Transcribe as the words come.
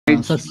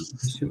Sir,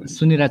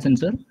 Sunirajan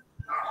sir.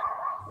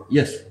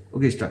 Yes.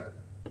 Okay, start.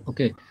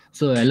 Okay.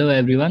 So hello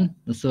everyone.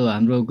 So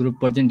हाम्रो group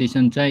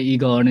presentation चाहिँ ई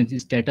governance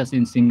status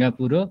in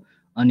Singapore हो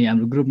अनि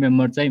हाम्रो group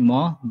member चाहिँ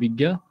म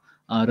विज्ञ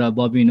र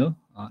बबिन हो.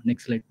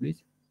 Next slide please.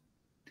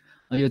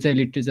 यो चाहिँ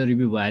लिटरेचर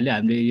रिभ्यू भइहाल्यो.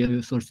 हामीले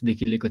यो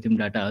सोर्सदेखि लिएको थियौँ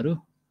डाटाहरू.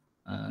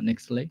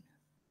 Next slide.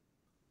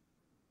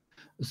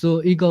 सो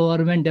ई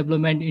गभर्मेन्ट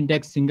डेभलपमेन्ट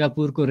इन्डेक्स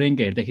सिङ्गापुरको ऱ्याङ्क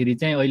हेर्दाखेरि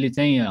चाहिँ अहिले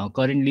चाहिँ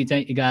करेन्टली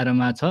चाहिँ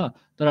 11मा छ.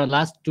 तर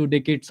लास्ट 2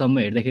 डेकेडसम्म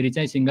हेर्दाखेरि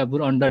चाहिँ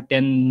सिङ्गापुर अन्डर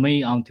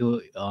 10मै आउँथ्यो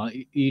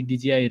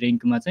इडिजिआई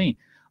ऱ्याङ्कमा चाहिँ.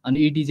 अनि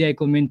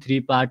इडिजिआईको मेन 3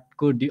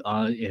 पार्टको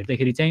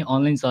हेर्दाखेरि चाहिँ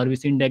अनलाइन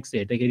सर्भिस इन्डेक्स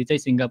हेर्दाखेरि चाहिँ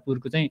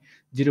सिङ्गापुरको चाहिँ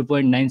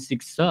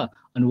 0.96 छ.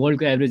 अनि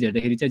वर्ल्डको एभरेज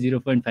हेर्दाखेरि चाहिँ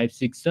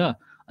 0.56 छ.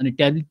 अनि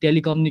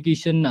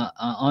telecommunication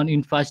on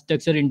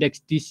infrastructure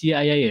index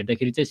TCII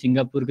हेर्दाखेरि चाहिँ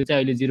सिङ्गापुरको चाहिँ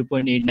अहिले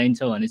 0.89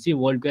 छ भनेपछि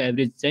वर्ल्डको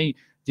एभरेज चाहिँ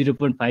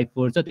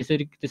 0.54 छ.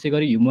 त्यसै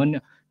गरी ह्युमन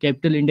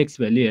क्यापिटल इन्डेक्स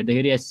भ्यालु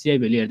हेर्दाखेरि SCI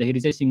भ्यालु हेर्दाखेरि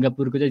चाहिँ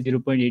सिङ्गापुरको चाहिँ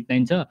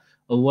 0.89 छ.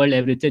 वर्ल्ड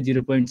एभरेज चाहिँ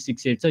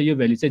 0.68 छ. यो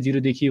भ्यालु चाहिँ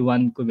 0 देखि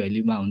 1 को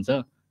भ्यालुमा हुन्छ.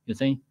 यो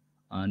चाहिँ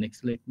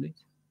नेक्स्ट स्लाइड प्लिज.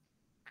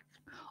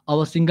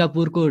 अब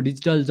सिङ्गापुरको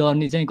डिजिटल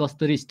जर्नी चाहिँ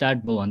कसरी स्टार्ट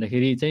भयो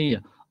भन्दाखेरि चाहिँ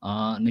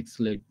नेक्स्ट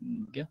स्लाइड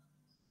क्या.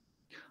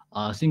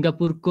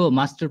 सिङ्गापुरको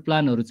मास्टर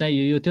प्लानहरू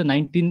चाहिँ यो थियो.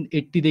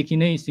 1980 देखि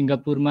नै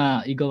सिङ्गापुरमा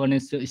ई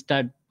गभर्नेन्स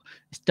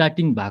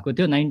स्टार्टिङ भएको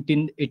थियो.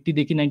 1980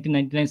 देखि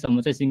 1999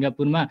 सम्म चाहिँ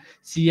सिङ्गापुरमा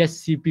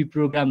CSCP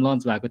प्रोग्राम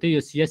लन्च भएको थियो.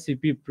 यो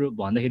CSCP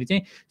भन्दाखेरि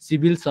चाहिँ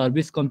सिभिल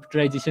सर्भिस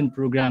कम्प्युटराइजेसन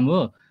प्रोग्राम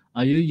हो.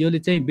 योले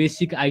चाहिँ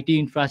बेसिक IT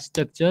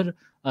इन्फ्रास्ट्रक्चर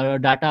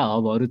डाटा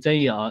हबहरू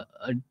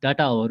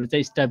चाहिँ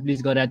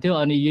इस्टाब्लिस गरेको थियो.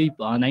 अनि यही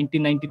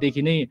 1990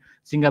 देखि नै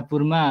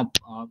सिङ्गापुरमा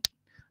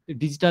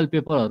डिजिटल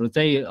पेपर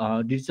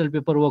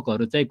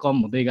वर्कहरू चाहिँ कम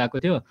हुँदै गएको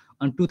थियो.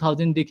 अनि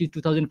 2000 देखि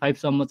 2005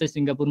 सम्म चाहिँ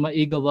सिङ्गापुरमा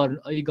ई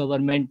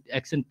गभर्मेन्ट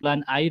एक्सन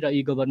प्लान आई र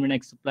ई गभर्मेन्ट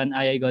एक्सन प्लान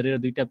आई गरेर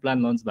दुईटा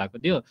प्लान लन्च भएको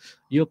थियो.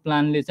 यो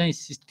प्लानले चाहिँ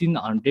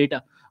 1600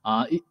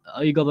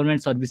 ई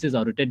गभर्मेन्ट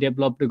सर्भिसेसहरू चाहिँ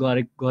डेभलप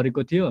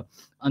गरेको थियो.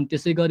 अनि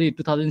त्यसै गरी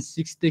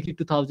 2006 देखि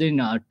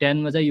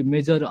 2010 मा चाहिँ यो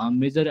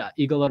मेजर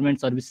ई गभर्मेन्ट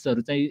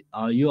सर्भिसेसहरू चाहिँ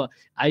यो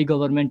आई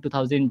गभर्मेन्ट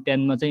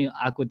 2010 मा चाहिँ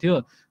आएको थियो.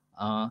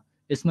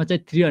 यसमा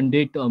चाहिँ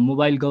 300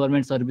 मोबाइल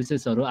गभर्मेन्ट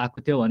सर्भिसेसहरू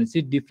आएको थियो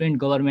भनेपछि डिफ्रेन्ट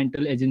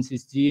गभर्मेन्टल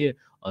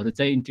एजेन्सिजहरू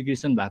चाहिँ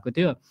इन्टिग्रेसन भएको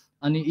थियो.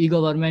 अनि ई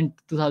गभर्मेन्ट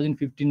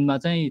 2015 मा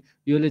चाहिँ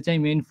योले चाहिँ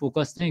मेन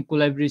फोकस चाहिँ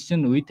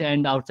collaboration with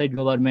and outside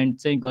government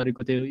चाहिँ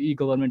गरेको थियो ई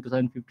गभर्मेन्ट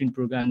 2015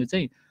 प्रोग्रामले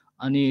चाहिँ.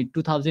 अनि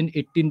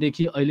 2018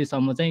 देखि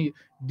अहिलेसम्म चाहिँ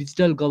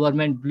डिजिटल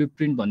गभर्मेन्ट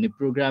ब्लुप्रिन्ट भन्ने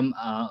प्रोग्राम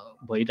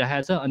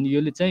भइरहेको छ. अनि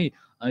योले चाहिँ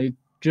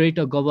create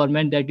a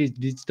government that is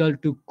digital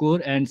to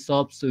core and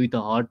serves with a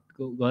heart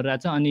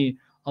गरिरहेको छ. अनि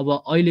अब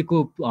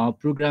अहिलेको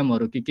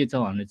प्रोग्रामहरू के छ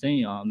भने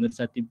चाहिँ मेरो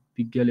साथी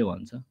विज्ञले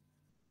भन्छ.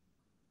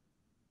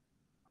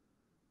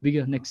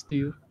 विज्ञ नेक्स्ट टु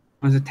यु.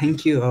 हजुर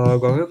थ्याङ्क यू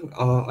गौरव.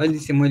 अहिले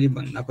चाहिँ मैले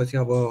भन्नको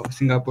चाहिँ अब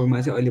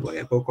सिङ्गापुरमा चाहिँ अहिले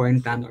भएको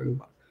करेन्ट प्लानहरू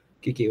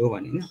के हो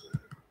भने होइन.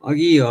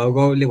 अघि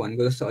गौरवले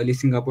भनेको जस्तो अहिले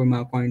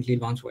सिङ्गापुरमा करेन्टली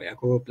लन्च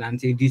भएको प्लान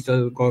चाहिँ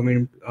डिजिटल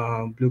गभर्मेन्ट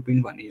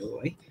ब्लुप्रिन्ट भन्ने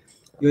हो है.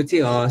 यो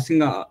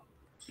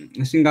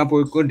चाहिँ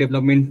सिङ्गापुरको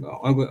डेभलपमेन्ट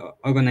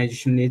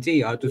अर्गनाइजेसनले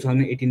चाहिँ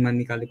 2018 मा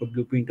निकालेको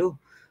ब्लुप्रिन्ट हो.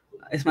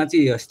 यसमा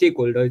चाहिँ स्टेक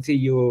होल्डर चाहिँ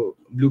यो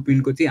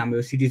ब्लुप्रिन्टको चाहिँ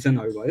हाम्रो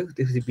सिटिजनहरू भयो,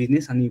 त्यसपछि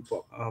बिजनेस अनि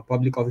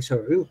पब्लिक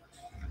अफिसरहरू.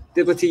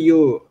 त्यसपछि यो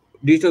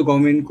डिजिटल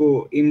गभर्मेन्टको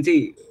एम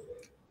चाहिँ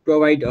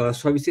provide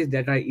services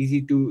that are easy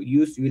to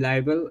use,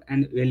 reliable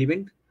and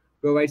relevant,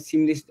 provide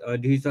seamless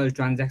digital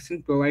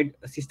transaction, provide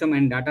system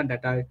and data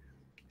that are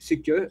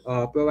secure,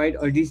 provide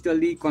a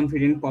digitally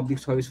confident public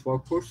service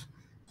workforce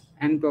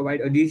and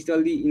provide a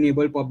digitally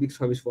enable public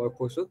service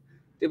workforce हो.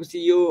 त्यसपछि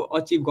यो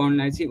achieve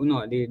गर्नलाई चाहिँ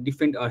उनीहरूले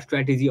different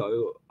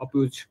स्ट्राटेजीहरू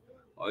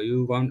अप्रोचहरू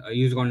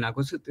use गर्न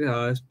आएको छ.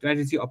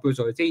 Strategy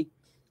अप्रोचहरू चाहिँ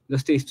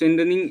जस्तै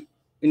strengthening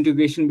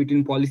integration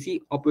between policy,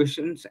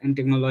 operations, and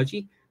technology,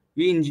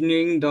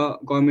 re-engineering the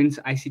government's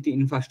ICT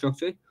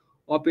infrastructure,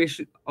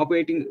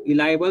 operating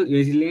reliable,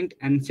 resilient,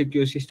 and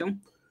secure system,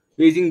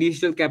 raising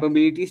digital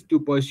capabilities to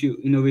pursue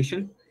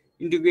innovation,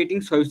 integrating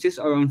services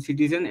around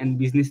citizen and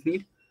business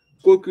need,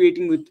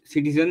 co-creating with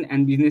citizen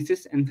and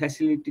businesses, and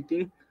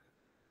facilitating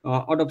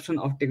adoption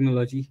of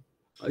technology.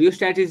 यो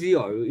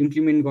स्ट्राटेजीहरू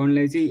implement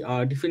गर्नलाई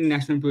चाहिँ different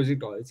national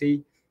प्रोजेक्टहरू चाहिँ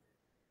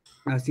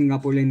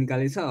सिङ्गापुरले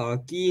निकालेछ.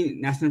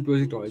 कि national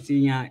प्रोजेक्टहरू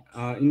चाहिँ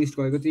यहाँ invest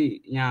गरेको चाहिँ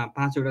यहाँ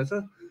 5वटा छ.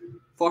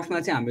 फर्स्टमा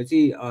चाहिँ हाम्रो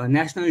चाहिँ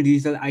नेसनल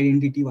डिजिटल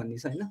आइडेन्टिटी भन्ने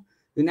छ होइन.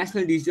 यो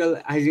नेसनल डिजिटल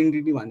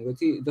आइडेन्टिटी भनेको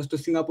चाहिँ जस्तो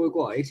सिङ्गापुरको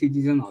हरेक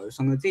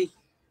सिटिजनहरूसँग चाहिँ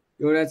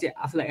एउटा चाहिँ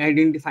आफूलाई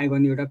आइडेन्टिफाई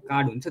गर्ने एउटा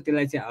कार्ड हुन्छ,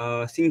 त्यसलाई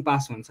चाहिँ सिङ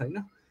पास भन्छ होइन.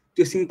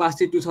 त्यो सिङ पास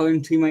चाहिँ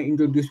 2003 मा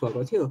इन्ट्रोड्युस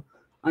भएको थियो.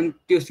 अनि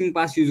त्यो सिङ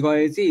पास युज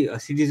गरेर चाहिँ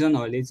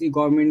सिटिजनहरूले चाहिँ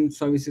गभर्मेन्ट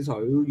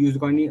सर्भिसेसहरू युज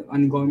गर्ने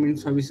अनि गभर्मेन्ट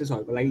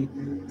सर्भिसेसहरूको लागि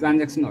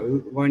ट्रान्ज्याक्सनहरू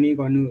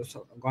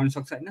गर्न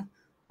सक्छ होइन.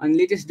 अनि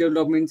लेटेस्ट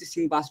डेभलपमेन्ट चाहिँ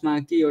सिङ पासमा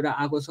के एउटा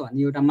आएको छ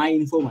भने एउटा माई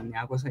इन्फो भन्ने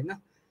आएको छ होइन.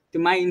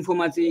 त्यो माई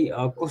इन्फोमा चाहिँ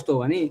कस्तो हो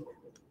भने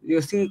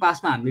यो सिङ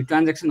पासमा हामीले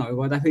ट्रान्ज्याक्सनहरू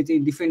गर्दाखेरि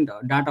चाहिँ डिफ्रेन्ट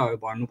डाटाहरू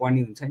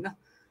भर्नुपर्ने हुन्छ होइन.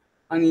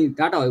 अनि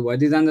डाटाहरू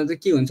भर्दै जाँदा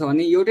चाहिँ के हुन्छ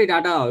भने एउटै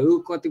डाटाहरू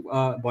कति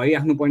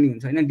भइराख्नु पर्ने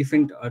हुन्छ होइन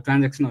डिफ्रेन्ट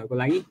ट्रान्ज्याक्सनहरूको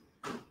लागि.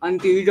 अनि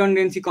त्यो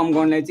रिडन्डेन्सी कम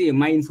गर्नलाई चाहिँ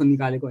माई इन्फो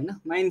निकालेको होइन।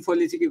 माई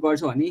इन्फोले चाहिँ के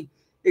गर्छ भने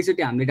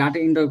एकचोटि हामीले डाटा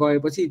इन्टर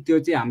गरेपछि त्यो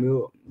चाहिँ हाम्रो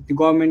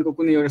गभर्मेन्टको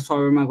कुनै एउटा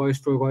सर्भरमा गएर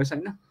स्टोर गर्छ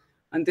होइन।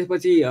 अनि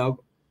त्यसपछि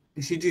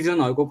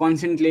सिटिजनहरूको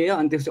कन्सेन्ट लियो,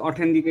 अनि त्यसपछि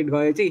अथेन्टिकेट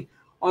गरेर चाहिँ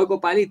अर्को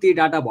पालि त्यही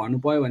डाटा भर्नु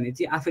पऱ्यो भने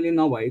चाहिँ आफैले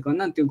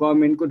नभइकन त्यो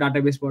गभर्मेन्टको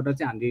डाटाबेसबाट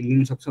चाहिँ हामीले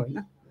लिन सक्छौँ होइन।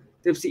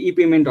 त्यसपछि ई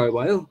पेमेन्टहरू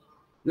भयो,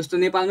 जस्तो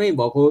नेपालमै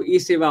भएको ई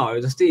सेवाहरू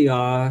जस्तै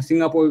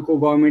सिङ्गापुरको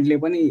गभर्मेन्टले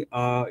पनि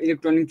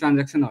इलेक्ट्रोनिक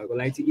ट्रान्ज्याक्सनहरूको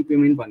लागि चाहिँ ई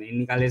पेमेन्ट भन्ने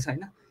निकालेको छ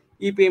होइन।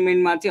 ई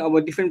पेमेन्टमा चाहिँ अब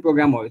डिफ्रेन्ट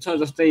प्रोग्रामहरू छ,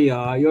 जस्तै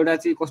एउटा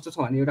चाहिँ कस्तो छ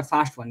भने एउटा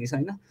फास्ट भन्ने छ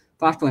होइन।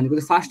 फास्ट भनेको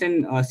चाहिँ फास्ट एन्ड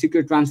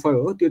सिक्योर ट्रान्सफर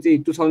हो, त्यो चाहिँ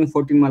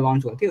 2014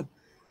 लन्च भएको थियो।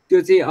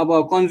 त्यो चाहिँ अब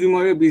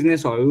कन्ज्युमर र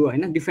बिजनेसहरू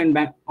होइन डिफ्रेन्ट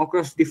ब्याङ्क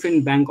अक्रस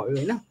डिफ्रेन्ट ब्याङ्कहरू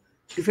होइन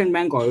डिफ्रेन्ट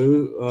ब्याङ्कहरू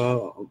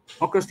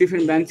अक्रस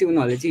डिफ्रेन्ट ब्याङ्क चाहिँ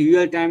उनीहरूले चाहिँ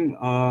रियल टाइम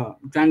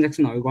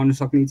ट्रान्ज्याक्सनहरू गर्न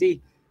सक्ने चाहिँ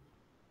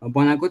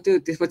बनाएको थियो।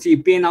 त्यसपछि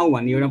पे नाउ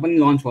भन्ने एउटा पनि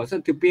लन्च भएको छ।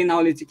 त्यो पे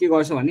नाउले चाहिँ के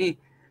गर्छ भने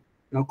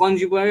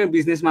कन्ज्युमर र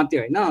बिजनेस मात्रै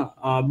होइन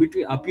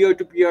बिट्विन पियर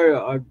टु पियर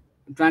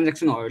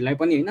ट्रान्ज्याक्सनहरूलाई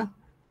पनि होइन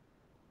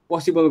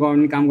पोसिबल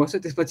गर्ने काम गर्छ।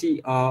 त्यसपछि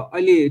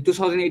अहिले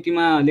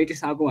 2018मा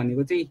लेटेस्ट आएको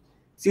भनेको चाहिँ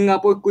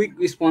सिङ्गापुर क्विक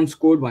रिस्पोन्स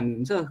कोड भन्ने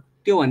हुन्छ।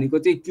 त्यो भनेको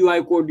चाहिँ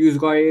क्युआर कोड युज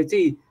गरेर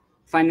चाहिँ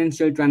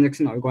फाइनेन्सियल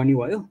ट्रान्ज्याक्सनहरू गर्ने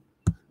भयो।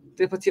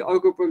 त्यसपछि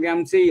अर्को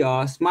प्रोग्राम चाहिँ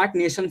स्मार्ट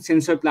नेसन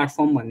सेन्सर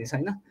प्लेटफर्म भन्ने छ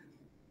होइन।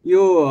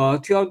 यो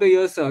थ्रु आउट द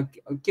इयर्स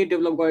के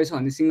डेभलप गरेछ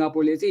भने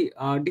सिङ्गापुरले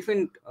चाहिँ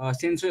डिफ्रेन्ट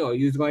सेन्सरहरू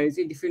युज गरेर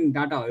चाहिँ डिफ्रेन्ट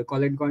डाटाहरू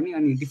कलेक्ट गर्ने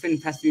अनि डिफ्रेन्ट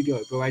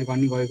फेसिलिटीहरू प्रोभाइड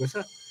गर्ने गरेको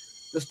छ।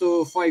 जस्तो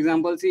फर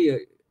इक्जाम्पल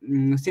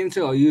चाहिँ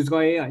सेन्सरहरू युज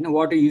गरे होइन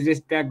वाटर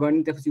युजेस ट्र्याक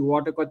गर्ने, त्यसपछि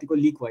वाटर कतिको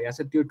लिक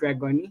भइरहेको छ त्यो ट्र्याक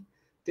गर्ने।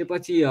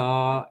 त्यसपछि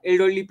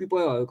एल्डरली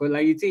पिपलहरूको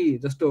लागि चाहिँ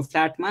जस्तो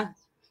फ्ल्याटमा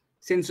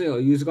सेन्सरहरू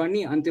युज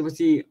गर्ने, अनि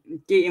त्यसपछि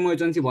केही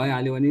इमर्जेन्सी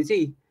भइहाल्यो भने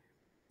चाहिँ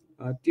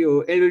त्यो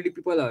एल्डरली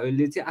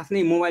पिपलहरूले चाहिँ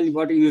आफ्नै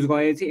मोबाइलबाट युज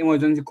गरेर चाहिँ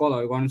इमर्जेन्सी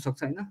कलहरू गर्न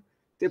सक्छ होइन।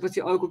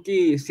 त्यसपछि अर्को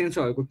के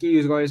सेन्सरहरूको के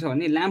युज गरेछ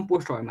भने ल्याम्प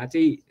पोस्टहरूमा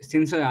चाहिँ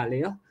सेन्सर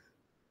हालेर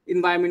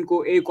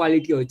इन्भाइरोमेन्टको एयर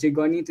क्वालिटीहरू चेक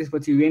गर्ने,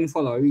 त्यसपछि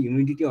रेनफलहरू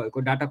ह्युमिडिटीहरूको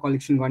डाटा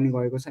कलेक्सन गर्ने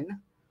गरेको छ होइन।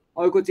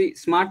 अर्को चाहिँ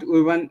स्मार्ट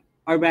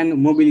अर्बन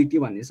मोबिलिटी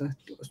भन्ने छ।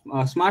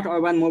 स्मार्ट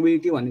अर्बन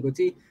मोबिलिटी भनेको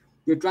चाहिँ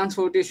यो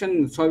ट्रान्सपोर्टेसन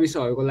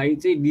सर्भिसहरूको लागि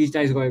चाहिँ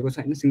डिजिटाइज गरेको छ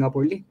होइन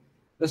सिङ्गापुरले।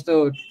 जस्तो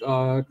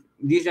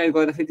डिजिटाइज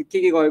गर्दाखेरि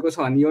के गरेको छ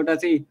भने एउटा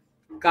चाहिँ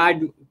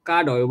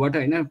कार्डहरूबाट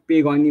होइन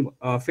पे गर्ने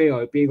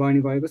फेयरहरू पे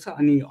गर्ने गरेको छ।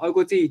 अनि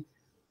अर्को चाहिँ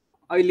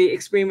अहिले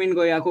एक्सपेरिमेन्ट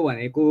गरिरहेको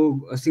भनेको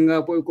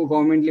सिङ्गापुरको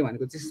गभर्मेन्टले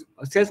भनेको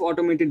चाहिँ सेल्फ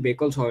अटोमेटेड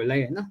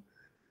भेहिकल्सहरूलाई होइन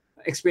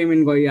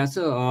एक्सपेरिमेन्ट गरिरहेको छ,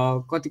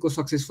 कतिको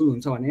सक्सेसफुल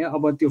हुन्छ भने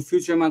अब त्यो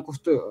फ्युचरमा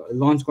कस्तो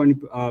लन्च गर्ने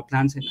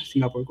प्लान छैन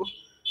सिङ्गापुरको।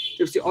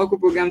 त्यसपछि अर्को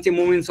प्रोग्राम चाहिँ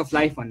मोमेन्ट्स अफ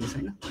लाइफ भन्ने छ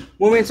होइन।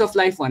 मोमेन्ट्स अफ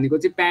लाइफ भनेको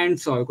चाहिँ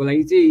प्यारेन्ट्सहरूको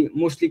लागि चाहिँ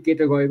मोस्टली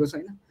केटर गरेको छ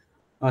होइन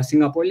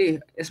सिङ्गापुरले।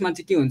 यसमा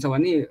चाहिँ के हुन्छ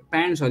भने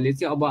प्यारेन्ट्सहरूले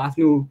चाहिँ अब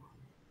आफ्नो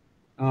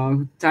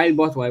चाइल्ड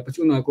बर्थ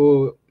भएपछि उनीहरूको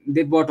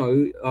डेथ बर्थहरू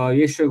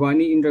रेजिस्टर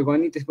गर्ने इन्टर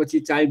गर्ने, त्यसपछि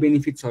चाइल्ड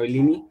बेनिफिट्सहरू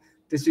लिने,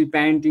 त्यसपछि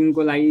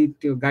प्यारेन्टिङको लागि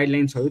त्यो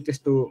गाइडलाइन्सहरू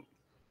त्यस्तो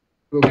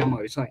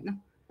प्रोग्रामहरू छ होइन।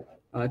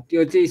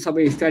 त्यो चाहिँ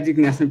सबै स्ट्राटेजिक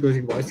नेसनल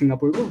प्रोजेक्ट भयो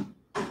सिङ्गापुरको।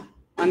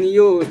 अनि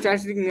यो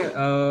स्ट्राटेजिक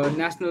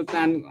नेसनल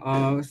प्लान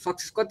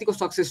कतिको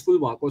सक्सेसफुल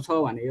भएको छ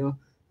भनेर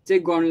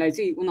चेक गर्नलाई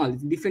चाहिँ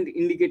उनीहरूले डिफ्रेन्ट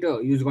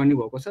इन्डिकेटर युज गर्ने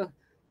भएको छ।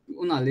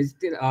 उनीहरूले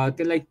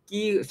त्यसलाई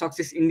की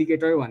सक्सेस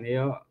इन्डिकेटर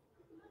भनेर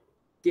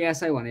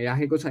केएसआई भनेर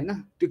राखेको छ होइन।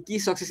 त्यो की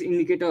सक्सेस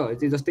इन्डिकेटरहरू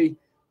चाहिँ जस्तै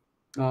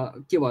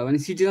के भयो भने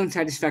सिटिजन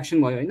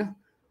सेटिस्फ्याक्सन भयो होइन।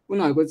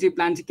 उनीहरूको चाहिँ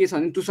प्लान चाहिँ के छ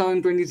भने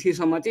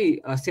 2023सम्म चाहिँ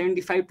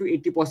 75 to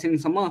 80%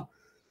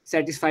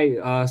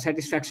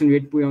 सेटिस्फ्याक्सन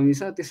रेट पुर्याउने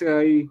छ। त्यसै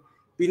गरी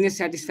बिजनेस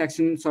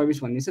सेटिस्फ्याक्सन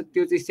सर्भिस भन्ने छ,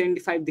 त्यो चाहिँ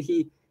 75 देखि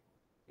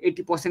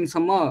 80%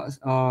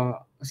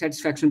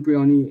 सेटिस्फ्याक्सन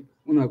पुर्याउने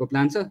उनीहरूको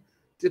प्लान छ।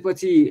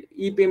 त्यसपछि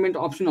ई पेमेन्ट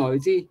अप्सनहरू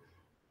चाहिँ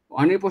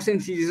 100%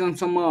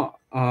 सिटिजनसम्म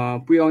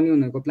पुर्याउने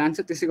उनीहरूको प्लान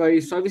छ। त्यसै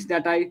गरी service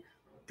data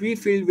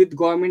प्रिफिल्ड with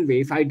government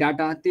verified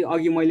data, त्यही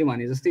अघि मैले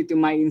भने जस्तै त्यो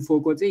माई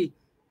इन्फोको चाहिँ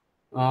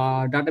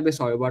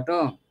डाटाबेसहरूबाट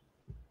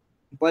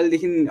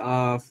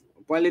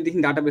पहिलेदेखि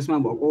डाटाबेसमा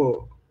भएको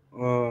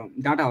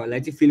डाटाहरूलाई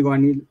चाहिँ फिल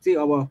गर्ने चाहिँ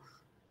अब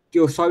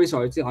त्यो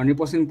सर्भिसहरू चाहिँ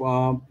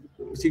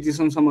 100%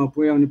 सिटिजनसम्म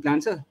पुर्याउने प्लान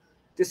छ।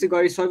 त्यसै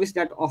गरी service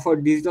that offer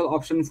digital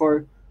option for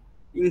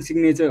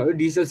सिग्नेचरहरू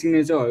digital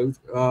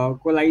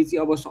सिग्नेचरहरूको लागि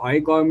चाहिँ अब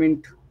हरेक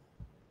गभर्मेन्ट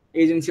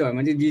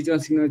एजेन्सीहरूमा चाहिँ डिजिटल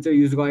सिग्नेचर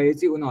युज गरेर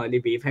चाहिँ उनीहरूले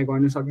भेरिफाई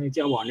गर्न सक्ने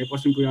चाहिँ अब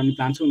 100% पुर्याउने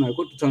प्लान छ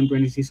उनीहरूको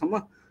 2023सम्म।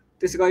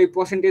 त्यसै गरी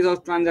percentage of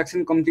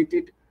transaction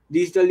completed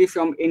digitally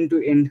from and to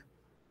and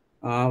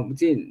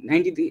चाहिँ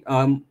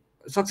 90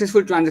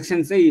 सक्सेसफुल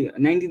ट्रान्ज्याक्सन चाहिँ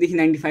 90 देखि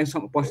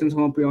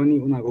 95% पुर्याउने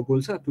उनीहरूको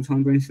गोल छ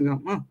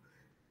 2023सम्म।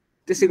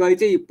 त्यसै गरी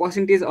चाहिँ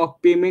पर्सेन्टेज अफ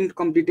पेमेन्ट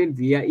कम्प्लिटेड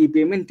भिया ई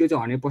पेमेन्ट त्यो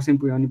चाहिँ 100%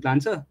 पुर्याउने प्लान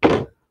छ।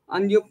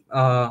 अनि यो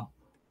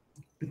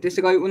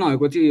त्यसै गरी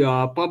उनीहरूको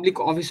चाहिँ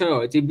पब्लिक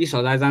अफिसरहरू चाहिँ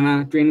 20,000 जना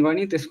ट्रेन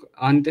गर्ने।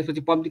 अनि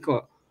त्यसपछि पब्लिक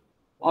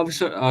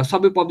अफिसर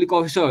सबै पब्लिक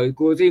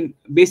अफिसरहरूको चाहिँ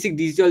बेसिक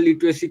डिजिटल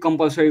लिटरेसी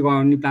कम्पलसरी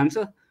गराउने प्लान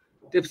छ।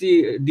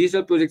 त्यसपछि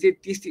डिजिटल प्रोजेक्ट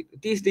चाहिँ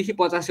 30 देखि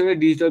 50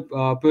 डिजिटल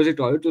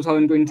प्रोजेक्टहरू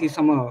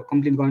 2023सम्म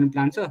कम्प्लिट गर्ने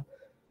प्लान छ।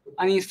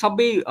 अनि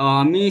सबै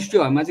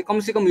मिनिस्ट्रीहरूमा चाहिँ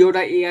कमसेकम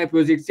एउटा एआई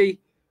प्रोजेक्ट चाहिँ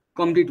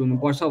कम्प्लिट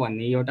हुनुपर्छ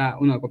भन्ने एउटा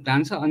उनीहरूको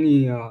प्लान छ। अनि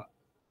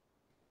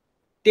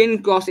 10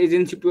 क्रस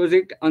एजेन्सी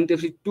प्रोजेक्ट अनि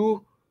त्यसपछि 2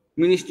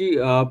 मिनिस्ट्री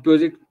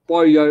प्रोजेक्ट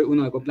पर इयर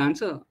उनीहरूको प्लान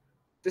छ।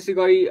 त्यसै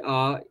गरी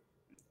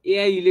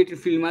एआई रिलेटेड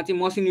फिल्डमा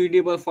चाहिँ मसिन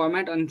रिडेबल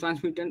फर्मेट अनि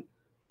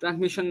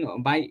ट्रान्समिसन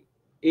बाई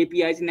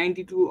एपिआई चाहिँ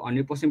 90 to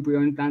 100%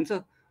 पुर्याउने प्लान छ।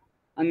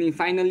 अनि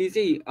फाइनली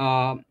चाहिँ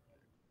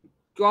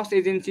cross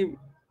agency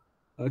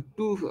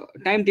to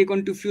time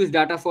taken to fuse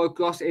data for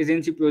cross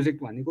agency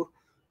project भनेको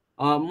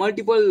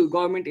मल्टिपल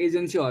गभर्मेन्ट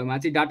एजेन्सीहरूमा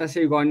चाहिँ डाटा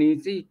सेयर गर्ने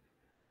चाहिँ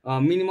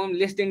मिनिमम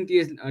लेस देन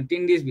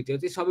 10 डेजभित्र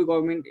चाहिँ सबै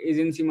गभर्मेन्ट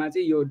एजेन्सीमा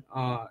चाहिँ यो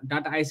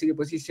डाटा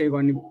आइसकेपछि सेयर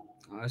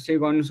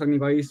गर्नु सक्ने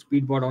गरी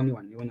स्पिड बढाउने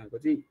भन्ने उनीहरूको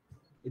चाहिँ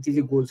यति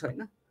चाहिँ गोल छ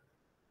होइन।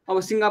 अब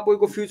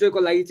सिङ्गापुरको फ्युचरको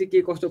लागि चाहिँ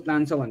के कस्तो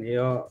प्लान छ भनेर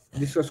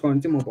डिस्कस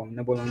गर्नु चाहिँ म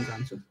भन्न बोलाउन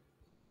चाहन्छु।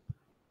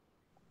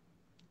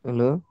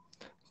 हेलो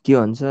के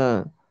भन्छ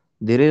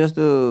धेरै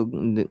जस्तो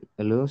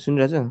हेलो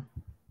सुनिरहेछ?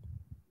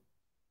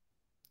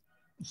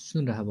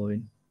 सुनिरहेको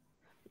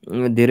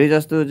भयो धेरै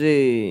जस्तो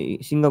चाहिँ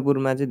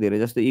सिङ्गापुरमा चाहिँ धेरै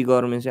जस्तो इ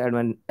गभर्मेन्ट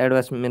चाहिँ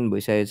एडभान्समेन्ट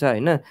भइसकेको छ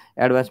होइन।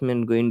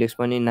 एडभान्समेन्टको इन्डेक्स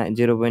पनि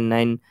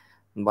 0.9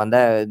 भन्दा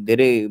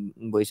धेरै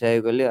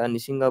भइसकेकोले अनि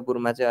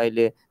सिङ्गापुरमा चाहिँ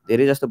अहिले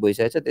धेरै जस्तो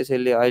भइसकेको छ।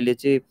 त्यसैले अहिले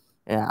चाहिँ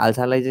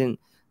हालसालै चाहिँ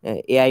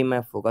एआईमा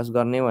फोकस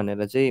गर्ने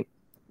भनेर चाहिँ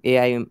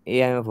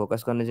एआईमा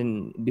फोकस गर्ने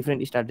चाहिँ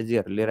डिफ्रेन्ट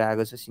स्ट्राटेजीहरू लिएर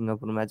आएको छ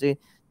सिङ्गापुरमा चाहिँ।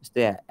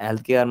 जस्तै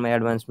हेल्थ केयरमा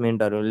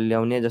एडभान्समेन्टहरू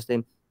ल्याउने,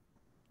 जस्तै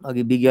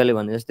अघि विज्ञले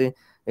भने जस्तै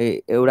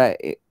एउटा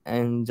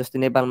जस्तै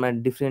नेपालमा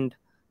डिफ्रेन्ट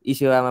ई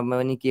सेवामा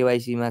पनि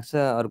केवाइसी माग्छ,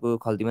 अर्को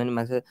खल्तीमा पनि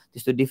माग्छ,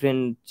 त्यस्तो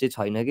डिफ्रेन्ट चाहिँ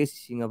छैन कि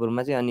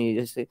सिङ्गापुरमा चाहिँ। अनि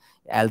जस्तै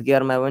हेल्थ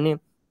केयरमा पनि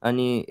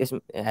अनि यस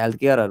हेल्थ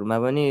केयरहरूमा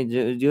पनि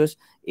जोस्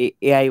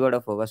एआईबाट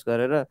फोकस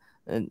गरेर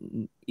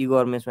इ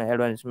गभर्मेन्ट्समा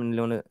एडभान्समेन्ट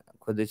ल्याउन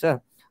खोज्दैछ।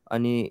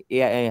 अनि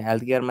एआई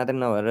हेल्थ केयर मात्रै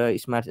नभएर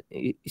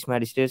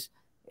smart states,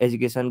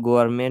 education,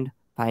 government,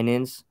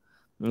 finance,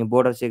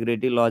 border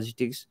security,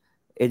 logistics,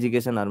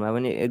 एजुकेसनहरूमा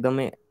पनि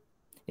एकदमै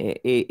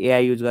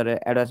एआई युज गरेर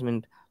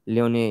एडभान्समेन्ट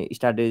ल्याउने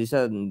स्ट्राटेजी छ।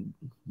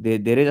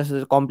 धेरै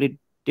जस्तो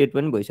कम्प्लिटेड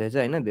पनि भइसकेको छ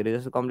होइन। धेरै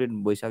जस्तो कम्प्लिट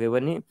भइसक्यो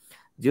पनि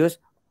जोस्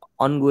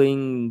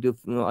अनगोइङ त्यो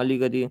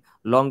अलिकति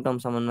लङ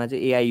टर्मसम्ममा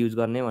चाहिँ एआई युज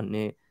गर्ने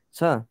भन्ने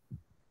छ।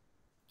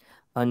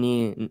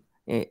 अनि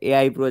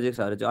एआई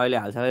प्रोजेक्ट्सहरू चाहिँ अहिले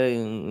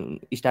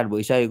हालसालै स्टार्ट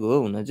भइसकेको हो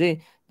हुन चाहिँ।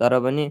 तर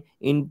पनि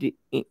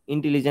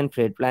इन्टेलिजेन्ट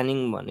थ्रेट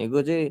प्लानिङ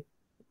भनेको चाहिँ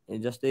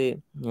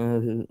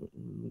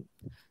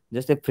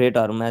जस्तै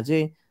थ्रेटहरूमा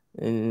चाहिँ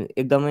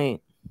एकदमै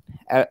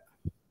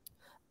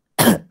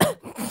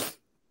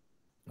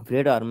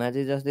थ्रेटहरूमा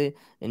चाहिँ जस्तै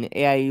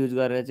एआई युज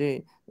गरेर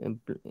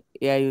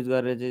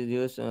चाहिँ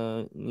जोस्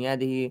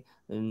यहाँदेखि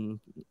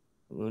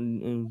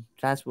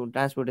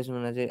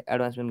ट्रान्सपोर्टेसनमा चाहिँ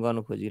एडभान्समेन्ट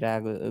गर्न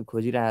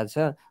खोजिरहेको छ,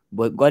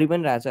 गरि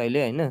पनि रहेछ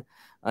अहिले होइन।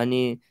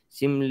 अनि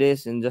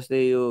सिमलेस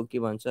जस्तै यो के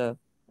भन्छ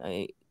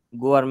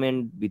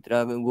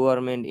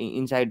गभर्मेन्ट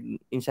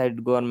इनसाइड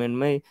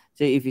गभर्मेन्टमै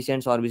चाहिँ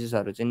इफिसियन्ट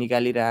सर्भिसेसहरू चाहिँ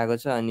निकालिरहेको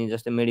छ। अनि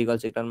जस्तै मेडिकल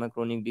सेक्टरमा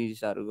क्रोनिक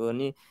डिजिजहरूको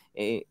पनि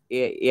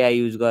एआई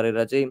युज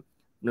गरेर चाहिँ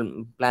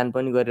प्लान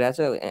पनि गरिरहेछ,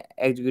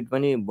 एक्जिक्युट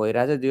पनि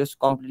भइरहेछ। जस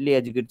कम्प्लिटली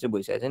एक्जिक्युट चाहिँ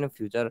भइसकेको छैन,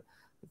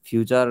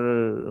 फ्युचर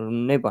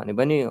नै भने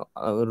पनि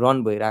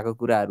रन भइरहेको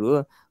कुराहरू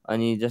हो।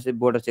 अनि जस्तै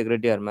बोर्डर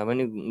सेक्युरिटीहरूमा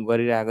पनि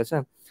गरिरहेको छ।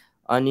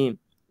 अनि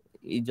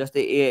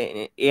जस्तै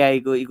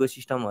एआईको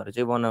इकोसिस्टमहरू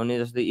चाहिँ बनाउने,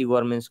 जस्तै इ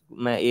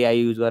गभर्मेन्ट्समा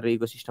एआई युज गरेर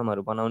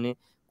इकोसिस्टमहरू बनाउने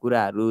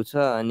कुराहरू छ।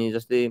 अनि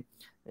जस्तै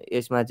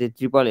यसमा चाहिँ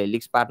ट्रिपल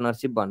हेलिक्स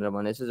पार्टनरसिप भनेर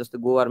भनेको छ। जस्तै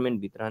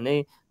गभर्मेन्टभित्र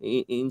नै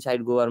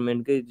इनसाइड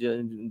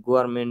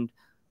गभर्मेन्टको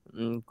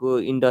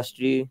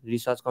इन्डस्ट्री,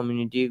 रिसर्च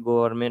कम्युनिटी,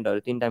 गभर्मेन्टहरू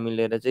तिनवटा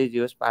मिलेर चाहिँ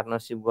जोस्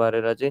पार्टनरसिप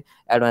गरेर चाहिँ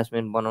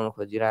एडभान्समेन्ट बनाउन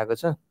खोजिरहेको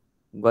छ,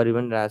 गरि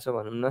पनि रहेछ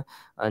भनौँ न।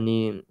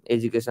 अनि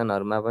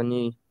एजुकेसनहरूमा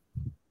पनि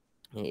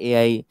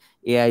एआई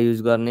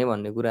युज गर्ने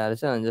भन्ने कुराहरू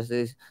छ। अनि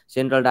जस्तै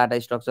सेन्ट्रल डाटा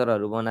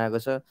स्ट्रक्चरहरू बनाएको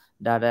छ,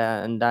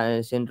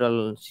 डाटा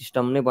सेन्ट्रल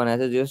सिस्टम नै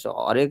बनाएको छ। जस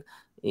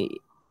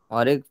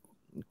हरेक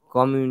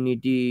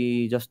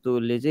कम्युनिटी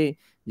जस्तोले चाहिँ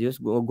जस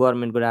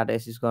गभर्मेन्टको डाटा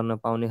एक्सेस गर्न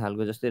पाउने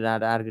खालको जस्तै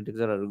डाटा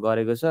आर्किटेक्चरहरू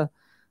गरेको छ।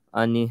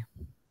 अनि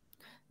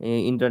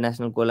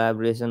इन्टरनेसनल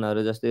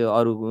कोलाबोरेसनहरू जस्तै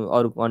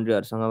अरू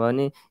कन्ट्रीहरूसँग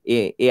पनि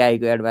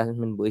एआईको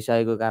एडभान्समेन्ट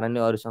भइसकेको कारणले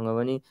अरूसँग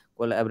पनि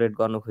कोलाबोरेट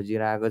गर्न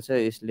खोजिरहेको छ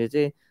यसले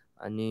चाहिँ।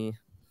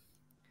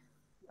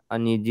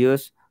 अनि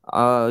जियोस्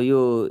यो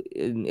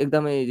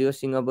एकदमै जो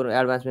सिङ्गापुर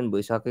एडभान्समेन्ट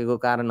भइसकेको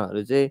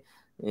कारणहरू चाहिँ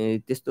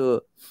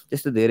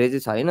त्यस्तो धेरै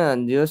चाहिँ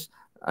छैन जियोस्।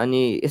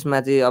 अनि यसमा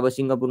चाहिँ अब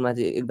सिङ्गापुरमा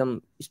चाहिँ एकदम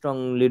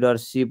स्ट्रङ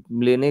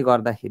लिडरसिपले नै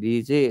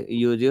गर्दाखेरि चाहिँ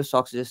यो जो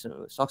सक्सेस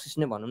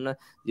नै भनौँ न।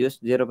 जस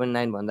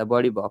 0.9 भन्दा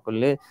बढी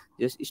भएकोले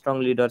जस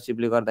स्ट्रङ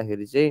लिडरसिपले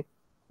गर्दाखेरि चाहिँ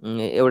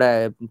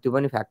एउटा त्यो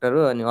पनि फ्याक्टर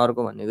हो। अनि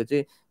अर्को भनेको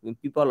चाहिँ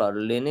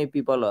पिपलहरूले नै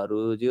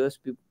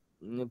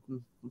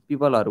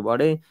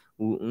पिपलहरूबाटै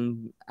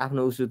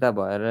आफ्नो उसुता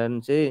भएर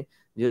चाहिँ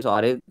जस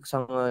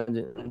हरेकसँग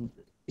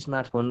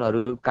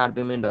स्मार्टफोनहरू, कार्ड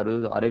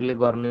पेमेन्टहरू हरेकले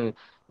गर्न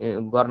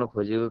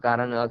खोजेको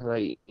कारण अथवा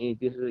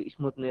त्यसको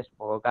स्मुथनेस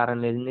भएको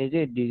कारणले नै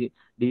चाहिँ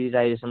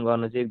डिजिटाइजेसन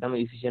गर्न चाहिँ एकदमै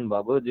इफिसियन्ट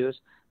भएको।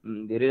 जस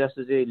धेरै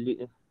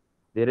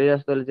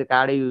जस्तोले चाहिँ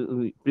कार्डै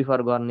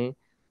प्रिफर गर्ने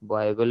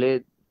भएकोले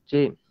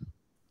चाहिँ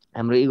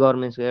हाम्रो इ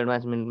गभर्मेन्ट्सको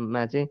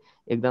एडभान्समेन्टमा चाहिँ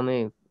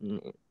एकदमै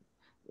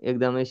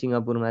एकदमै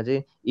सिङ्गापुरमा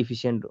चाहिँ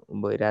इफिसियन्ट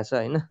भइरहेछ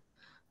होइन।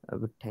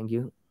 अब थ्याङ्क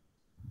यू।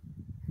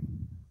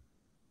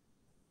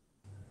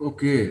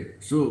 ओके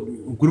सो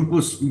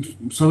ग्रुपको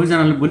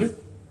सबैजनाले बोल्यो?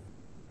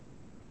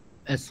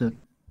 यस सर।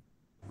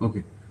 ओके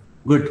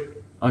गुड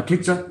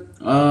ठिक छ।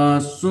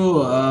 सो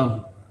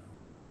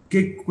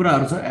के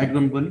कुराहरू छ एड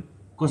गर्नुपर्ने,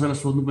 कसैलाई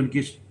सोध्नु पनि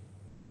के छ?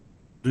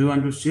 Do you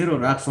want to share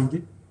or ask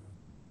something?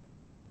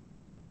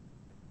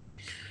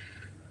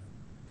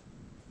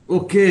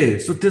 Okay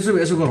so त्यसो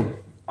भए यसो गरौँ,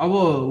 अब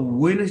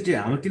वेडनेसडे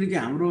हाम्रो, किनकि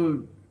हाम्रो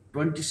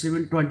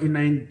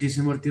 27-29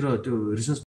 डिसेम्बरतिर त्यो रिसर्च